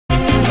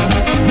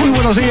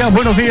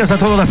buenos días a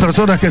todas las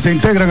personas que se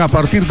integran a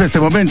partir de este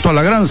momento a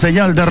la gran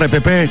señal de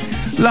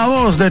RPP, la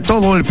voz de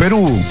todo el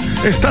Perú.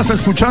 Estás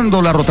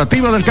escuchando la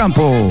Rotativa del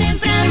Campo.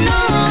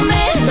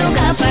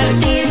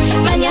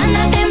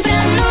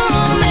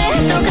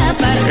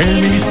 El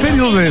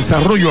Ministerio de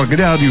Desarrollo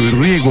Agrario y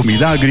Riego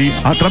Midagri,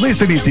 a través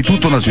del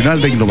Instituto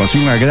Nacional de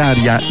Innovación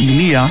Agraria,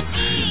 INIA,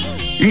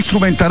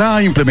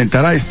 instrumentará e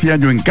implementará este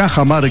año en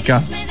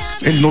Cajamarca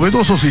el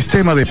novedoso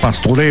sistema de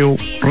pastoreo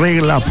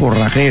regla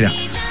forrajera,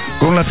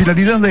 con la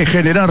finalidad de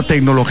generar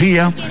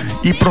tecnología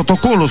y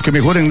protocolos que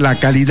mejoren la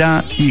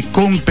calidad y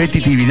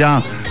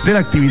competitividad de la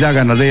actividad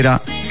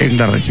ganadera en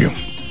la región.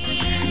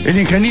 El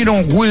ingeniero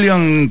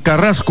William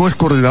Carrasco es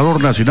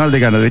Coordinador Nacional de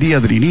Ganadería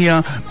del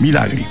INIA,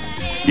 Midagri.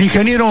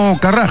 Ingeniero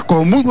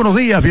Carrasco, muy buenos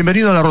días,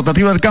 bienvenido a la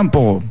Rotativa del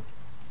Campo.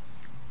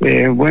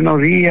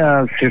 Buenos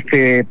días,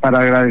 para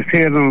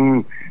agradecer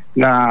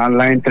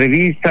la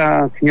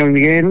entrevista, señor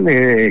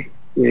Miguel,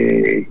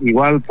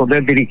 igual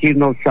poder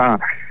dirigirnos a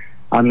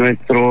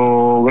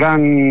nuestro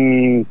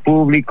gran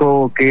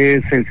público que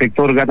es el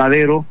sector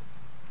ganadero,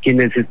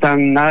 quienes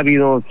están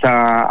ávidos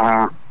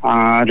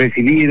a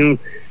recibir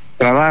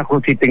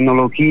trabajos y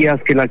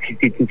tecnologías que las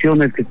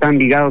instituciones que están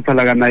ligadas a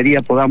la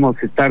ganadería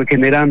podamos estar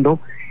generando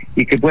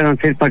y que puedan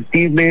ser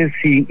factibles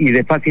y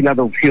de fácil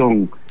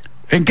adopción.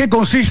 ¿En qué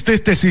consiste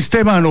este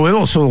sistema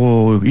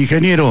novedoso,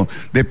 ingeniero,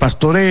 de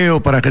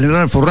pastoreo para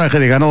generar forraje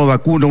de ganado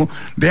vacuno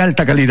de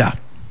alta calidad?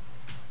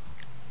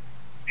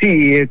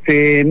 Sí,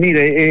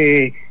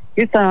 mire,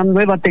 esta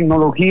nueva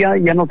tecnología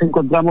ya nos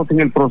encontramos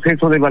en el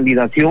proceso de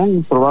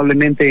validación.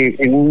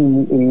 Probablemente en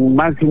un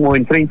máximo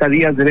en 30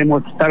 días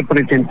debemos estar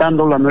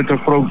presentándola a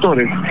nuestros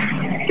productores.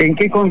 ¿En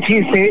qué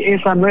consiste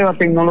esa nueva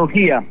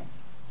tecnología?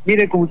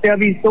 Mire, como usted ha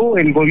visto,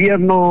 el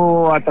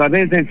gobierno, a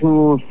través de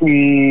sus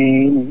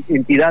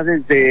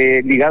entidades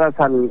ligadas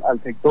al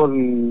sector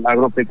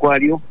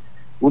agropecuario,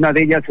 una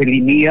de ellas el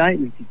INIA,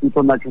 el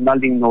Instituto Nacional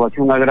de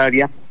Innovación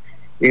Agraria,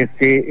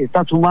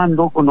 está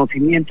sumando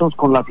conocimientos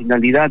con la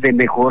finalidad de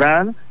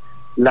mejorar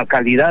la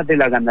calidad de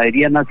la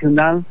ganadería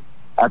nacional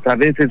a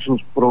través de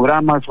sus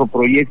programas o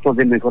proyectos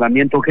de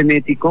mejoramiento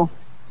genético,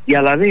 y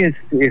a la vez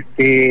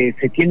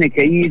se tiene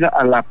que ir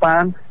a la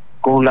par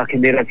con la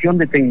generación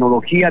de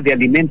tecnología de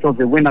alimentos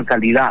de buena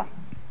calidad.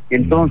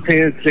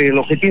 Entonces, el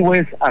objetivo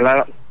es,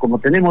 como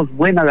tenemos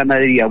buena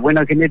ganadería,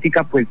 buena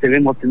genética, pues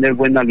debemos tener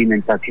buena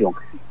alimentación.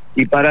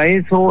 Y para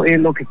eso es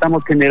lo que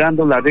estamos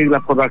generando la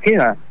regla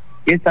forrajera.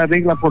 Esta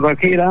regla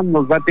forrajera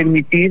nos va a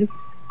permitir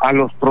a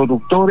los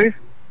productores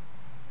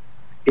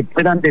que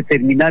puedan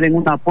determinar en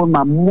una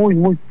forma muy,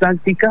 muy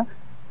práctica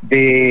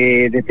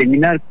de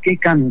determinar qué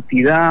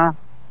cantidad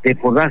de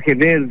forraje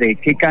verde,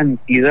 qué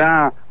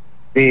cantidad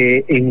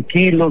en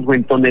kilos o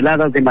en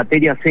toneladas de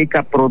materia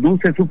seca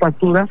produce su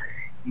pastura,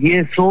 y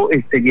eso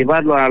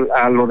llevarlo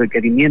a los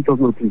requerimientos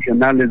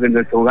nutricionales de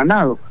nuestro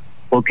ganado,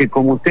 porque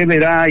como usted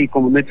verá y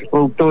como nuestros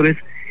productores,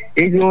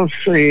 ellos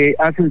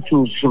hacen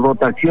sus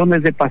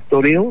rotaciones de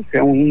pastoreo, o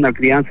sea, una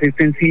crianza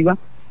extensiva.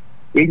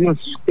 Ellos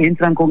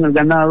entran con el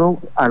ganado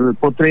al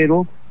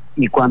potrero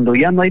y cuando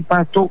ya no hay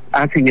pasto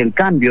hacen el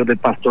cambio de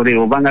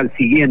pastoreo, van al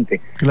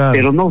siguiente. Claro.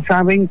 Pero no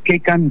saben qué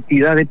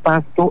cantidad de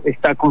pasto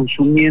está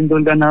consumiendo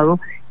el ganado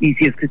y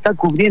si es que está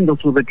cubriendo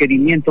sus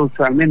requerimientos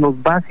al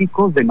menos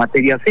básicos de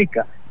materia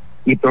seca.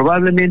 Y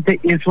probablemente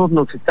eso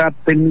nos está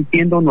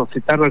permitiendo, nos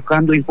está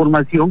arrojando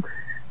información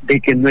de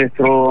que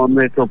nuestro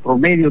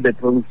promedio de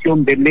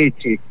producción de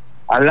leche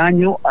al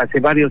año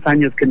hace varios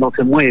años que no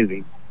se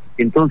mueve.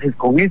 Entonces,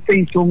 con este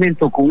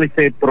instrumento, con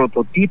este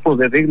prototipo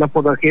de regla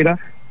forrajera,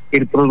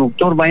 el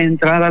productor va a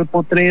entrar al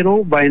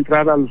potrero, va a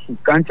entrar a sus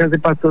canchas de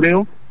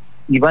pastoreo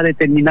y va a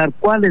determinar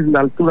cuál es la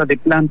altura de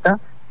planta,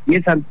 y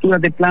esa altura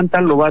de planta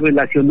lo va a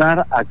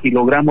relacionar a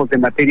kilogramos de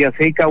materia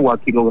seca o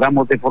a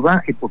kilogramos de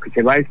forraje, porque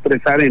se va a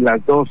expresar en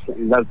las dos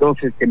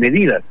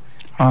medidas.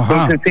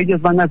 Ajá. Entonces ellos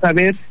van a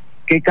saber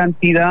qué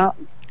cantidad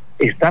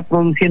está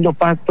produciendo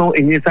pasto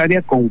en esa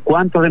área, con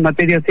cuánto de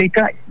materia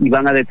seca, y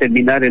van a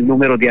determinar el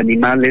número de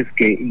animales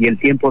y el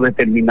tiempo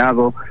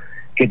determinado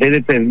que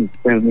debe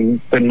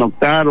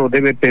pernoctar o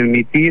debe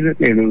permitir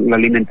la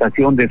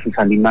alimentación de sus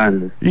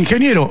animales.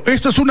 Ingeniero,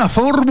 ¿esto es una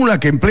fórmula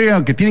que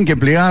tienen que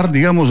emplear,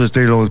 digamos,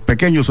 los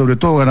pequeños, sobre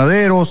todo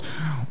ganaderos,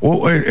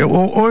 o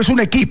es un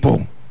equipo?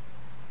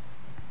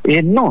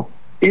 No,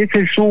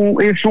 ese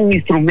es un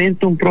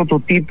instrumento, un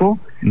prototipo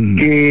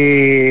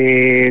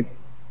que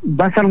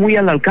va a estar muy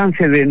al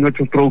alcance de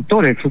nuestros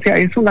productores. O sea,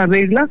 es una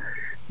regla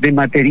de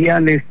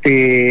material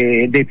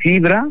de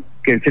fibra,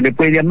 que se le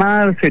puede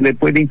llamar, se le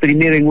puede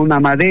imprimir en una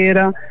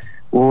madera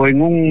o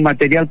en un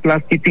material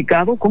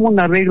plastificado, como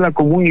una regla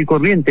común y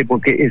corriente,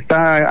 porque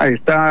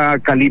está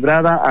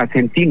calibrada a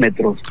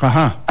centímetros.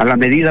 Ajá. A la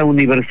medida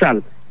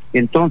universal.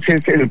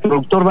 Entonces el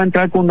productor va a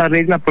entrar con una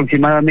regla,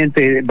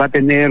 aproximadamente va a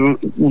tener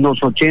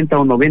unos 80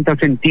 o 90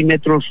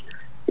 centímetros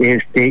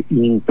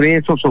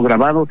impresos o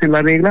grabados en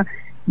la regla,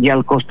 y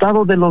al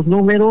costado de los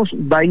números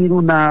va a ir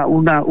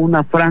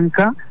una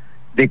franja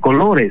de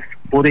colores.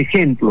 Por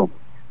ejemplo,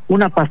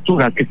 una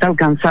pastura que está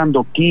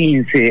alcanzando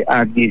 15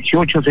 a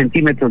 18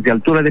 centímetros de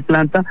altura de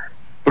planta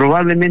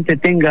probablemente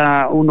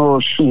tenga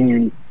unos,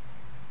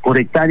 por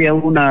hectárea,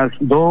 unas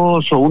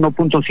 2 o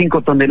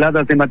 1.5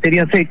 toneladas de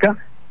materia seca,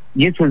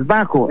 y eso es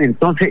bajo.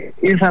 Entonces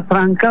esa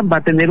franca va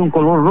a tener un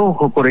color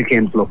rojo, por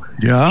ejemplo.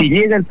 ¿Ya? Si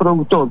llega el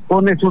productor,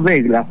 pone su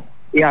regla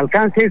y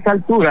alcanza esa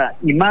altura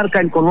y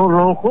marca el color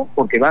rojo,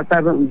 porque va a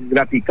estar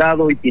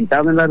graficado y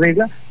pintado en la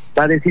regla,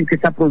 va a decir que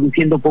está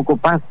produciendo poco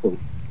pasto.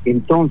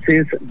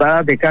 Entonces va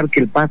a dejar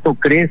que el pasto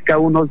crezca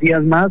unos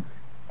días más.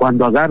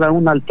 Cuando agarra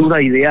una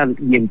altura ideal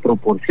y en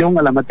proporción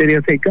a la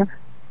materia seca,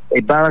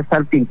 va a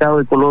estar pintado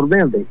de color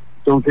verde.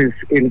 Entonces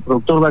el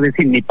productor va a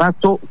decir, mi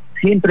pasto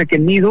siempre que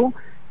mido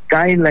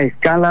cae en la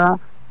escala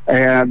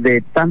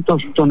de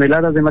tantas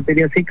toneladas de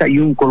materia seca y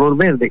un color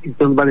verde.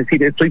 Entonces va a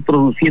decir, estoy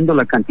produciendo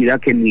la cantidad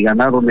que mi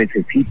ganado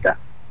necesita.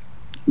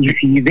 Y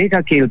si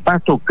deja que el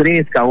pasto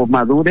crezca o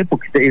madure,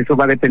 porque eso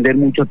va a depender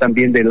mucho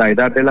también de la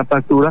edad de la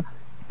pastura,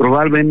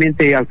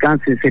 probablemente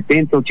alcance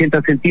 70,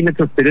 80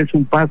 centímetros, pero es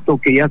un pasto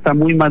que ya está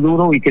muy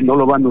maduro y que no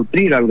lo va a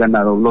nutrir al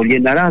ganado. Lo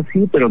llenará,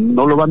 sí, pero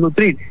no lo va a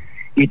nutrir.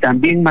 Y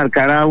también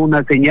marcará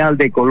una señal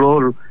de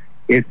color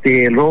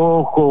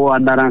rojo,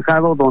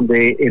 anaranjado,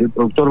 donde el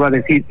productor va a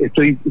decir,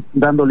 estoy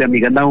dándole a mi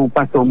ganado un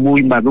pasto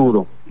muy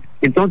maduro.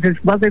 Entonces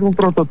va a ser un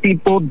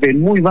prototipo de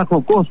muy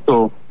bajo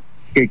costo,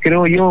 que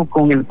creo yo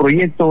con el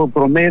proyecto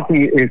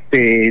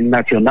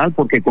nacional,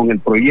 porque con el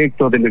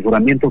proyecto de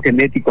mejoramiento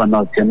genético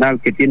nacional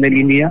que tiene el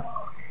INIA,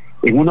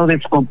 en uno de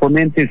sus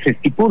componentes se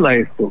estipula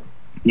esto,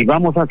 y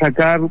vamos a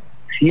sacar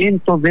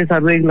cientos de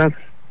esas reglas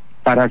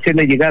para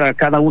hacerle llegar a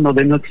cada uno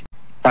de nuestros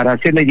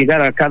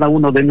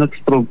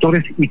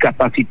productores y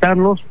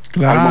capacitarlos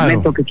al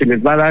momento que se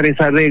les va a dar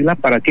esa regla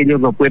para que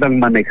ellos lo puedan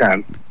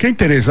manejar. Qué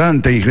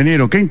interesante,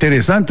 ingeniero, qué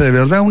interesante, de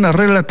verdad, una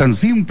regla tan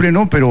simple,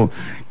 ¿no? Pero,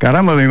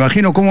 caramba, me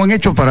imagino cómo han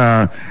hecho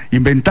para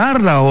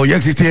inventarla o ya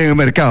existía en el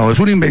mercado. ¿Es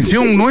una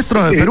invención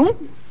nuestra de Perú?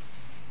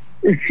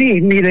 Sí,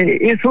 mire,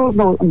 eso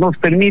nos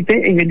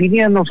permite, en el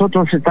INIA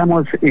nosotros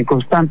estamos en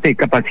constante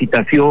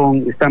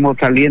capacitación, estamos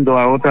saliendo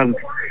a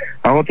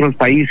otros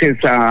países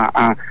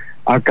a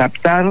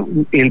captar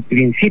el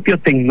principio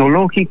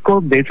tecnológico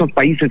de esos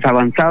países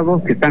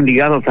avanzados que están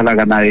ligados a la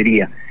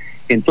ganadería.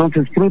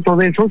 Entonces, fruto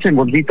de eso,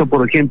 hemos visto,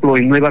 por ejemplo,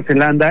 en Nueva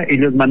Zelanda,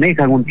 ellos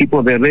manejan un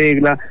tipo de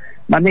regla,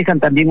 manejan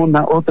también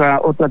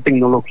otra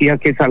tecnología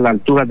que es a la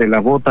altura de la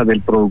bota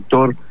del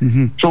productor.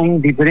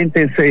 Son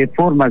diferentes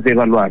formas de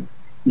evaluar.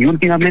 Y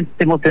últimamente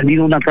hemos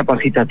tenido una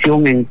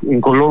capacitación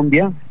en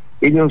Colombia.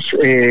 Ellos,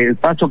 el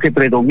pasto que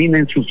predomina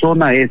en su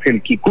zona es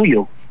el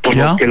quicuyo, por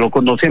lo que lo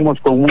conocemos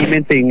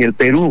comúnmente en el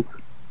Perú.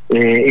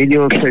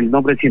 Ellos, el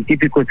nombre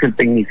científico es el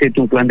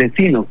Tecnicetum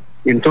clandestino.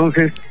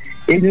 Entonces,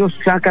 ellos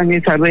sacan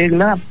esa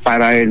regla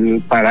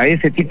para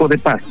ese tipo de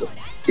pasto.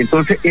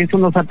 Entonces, eso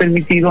nos ha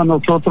permitido a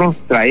nosotros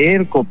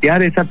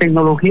copiar esa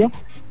tecnología,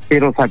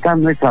 pero sacar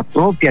nuestra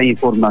propia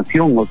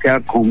información, o sea,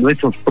 con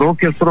nuestros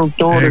propios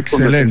productores,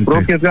 Excelente. con nuestros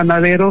propios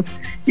ganaderos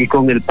y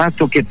con el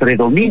pasto que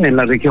predomina en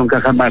la región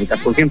Cajamarca.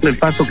 Por ejemplo, el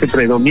pasto que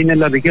predomina en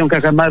la región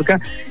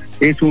Cajamarca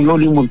es un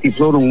Lolium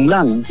multiflorum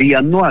lan,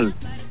 bianual,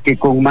 que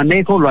con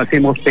manejo lo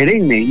hacemos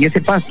perenne, y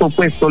ese pasto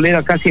pues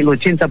tolera casi el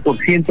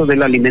 80% de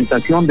la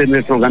alimentación de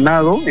nuestro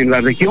ganado en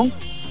la región,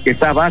 que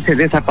está a base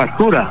de esa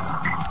pastura.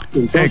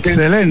 Entonces,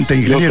 excelente,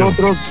 ingeniero.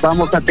 Nosotros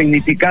vamos a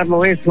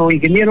tecnificarlo eso,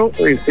 ingeniero,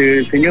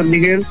 señor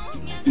Miguel,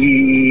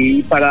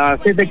 y para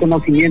hacer de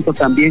conocimiento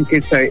también que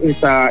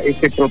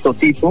este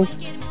prototipo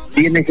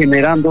viene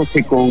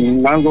generándose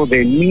con algo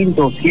de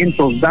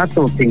 1.200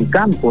 datos en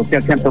campo, o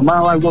sea, se han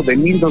tomado algo de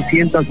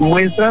 1.200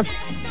 muestras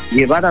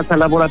llevadas al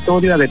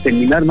laboratorio a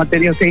determinar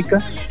materia seca.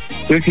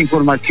 Esa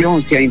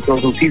información se ha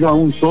introducido a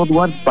un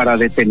software para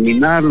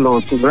determinar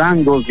los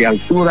rangos de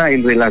altura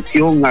en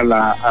relación a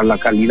la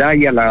calidad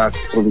y a la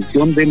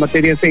producción de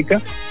materia seca,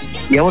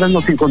 y ahora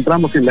nos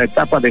encontramos en la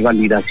etapa de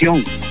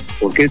validación,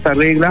 porque esta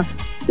regla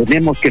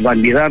tenemos que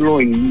validarlo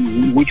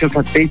en muchos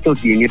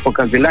aspectos y en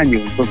épocas del año.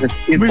 Entonces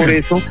es por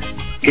eso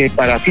que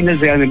para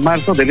fines de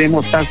marzo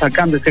debemos estar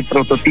sacando ese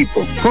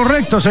prototipo.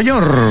 Correcto,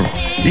 señor.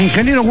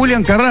 Ingeniero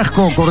William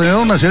Carrasco,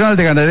 Coordinador Nacional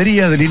de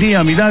Ganadería del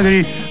INIA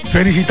Midagri.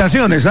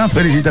 Felicitaciones,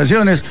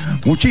 felicitaciones.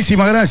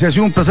 Muchísimas gracias y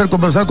un placer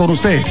conversar con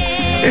usted.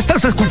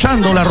 Estás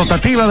escuchando la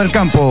Rotativa del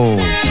Campo.